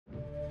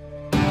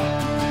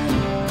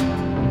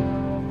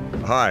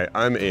Hi,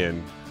 I'm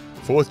Ian,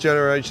 fourth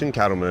generation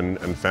cattleman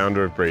and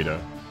founder of Breeder.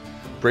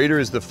 Breeder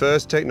is the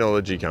first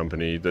technology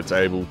company that's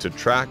able to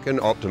track and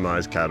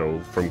optimize cattle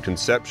from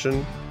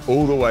conception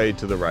all the way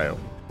to the rail.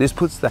 This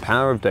puts the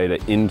power of data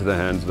into the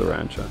hands of the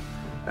rancher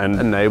and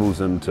enables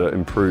them to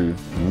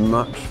improve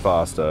much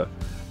faster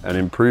and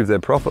improve their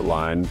profit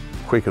line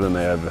quicker than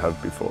they ever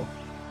have before.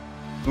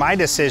 My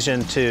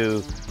decision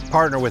to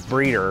partner with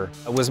Breeder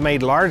was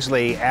made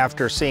largely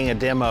after seeing a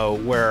demo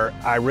where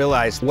I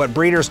realized what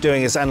Breeder's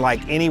doing is unlike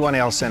anyone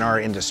else in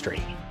our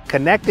industry.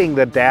 Connecting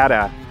the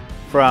data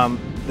from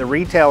the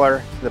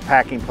retailer to the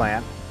packing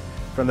plant,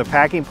 from the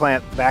packing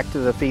plant back to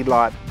the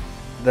feedlot,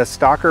 the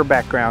stocker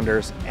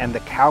backgrounders, and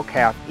the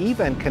cow-calf,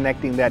 even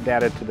connecting that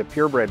data to the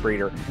purebred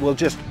breeder, will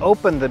just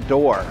open the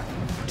door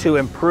to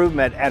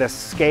improvement at a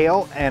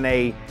scale and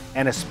a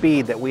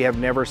speed that we have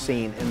never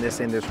seen in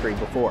this industry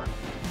before.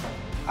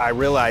 I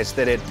realized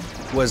that it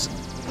was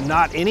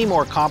not any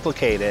more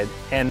complicated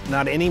and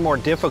not any more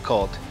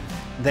difficult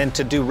than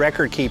to do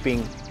record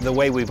keeping the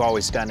way we've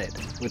always done it,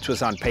 which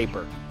was on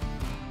paper.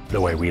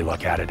 The way we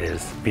look at it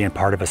is being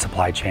part of a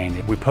supply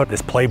chain. We put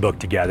this playbook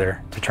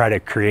together to try to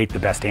create the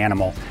best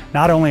animal,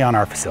 not only on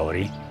our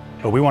facility,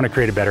 but we want to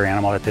create a better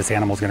animal, that this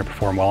animal is going to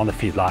perform well in the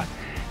feedlot.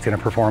 It's going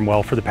to perform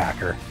well for the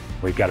packer.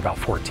 We've got about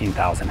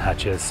 14,000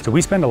 hutches. So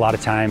we spend a lot of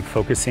time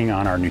focusing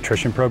on our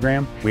nutrition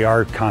program. We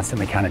are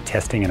constantly kind of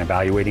testing and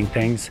evaluating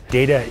things.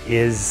 Data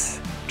is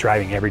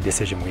driving every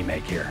decision we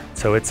make here.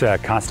 So it's a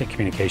constant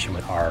communication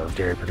with our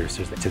dairy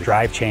producers to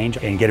drive change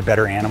and get a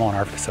better animal in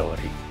our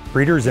facility.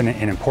 Breeder is an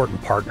important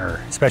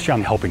partner, especially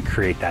on helping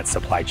create that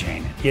supply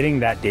chain. Getting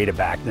that data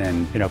back,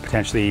 then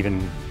potentially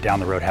even down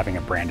the road having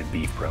a branded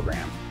beef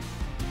program.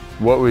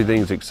 What we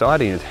think is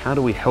exciting is how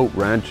do we help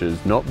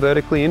ranchers not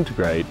vertically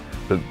integrate,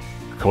 but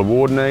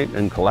coordinate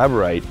and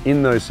collaborate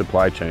in those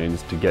supply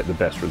chains to get the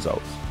best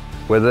results.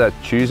 Whether that's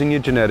choosing your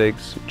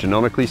genetics,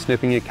 genomically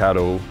snipping your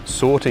cattle,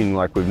 sorting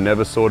like we've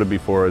never sorted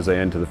before as they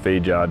enter the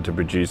feed yard to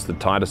produce the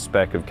tightest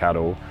spec of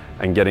cattle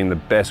and getting the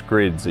best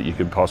grids that you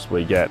could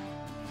possibly get.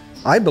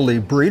 I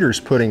believe Breeder's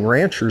putting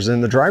ranchers in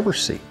the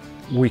driver's seat.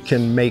 We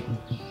can make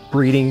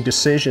breeding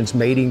decisions,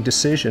 mating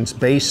decisions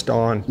based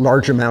on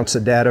large amounts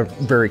of data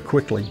very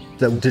quickly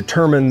that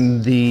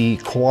determine the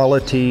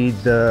quality,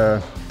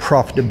 the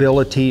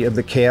profitability of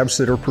the calves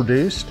that are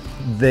produced.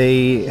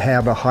 They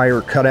have a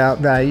higher cutout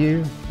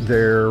value,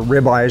 their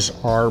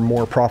ribeyes are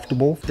more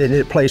profitable, and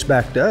it plays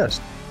back to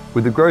us.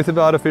 With the growth of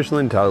artificial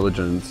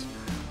intelligence,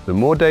 the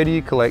more data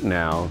you collect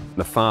now,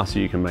 the faster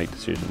you can make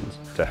decisions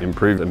to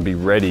improve and be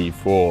ready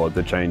for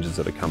the changes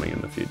that are coming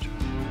in the future.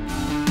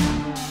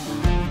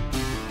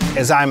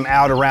 As I'm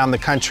out around the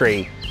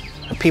country,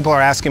 people are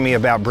asking me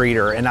about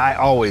Breeder, and I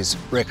always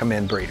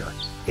recommend Breeder.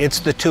 It's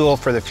the tool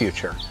for the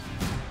future.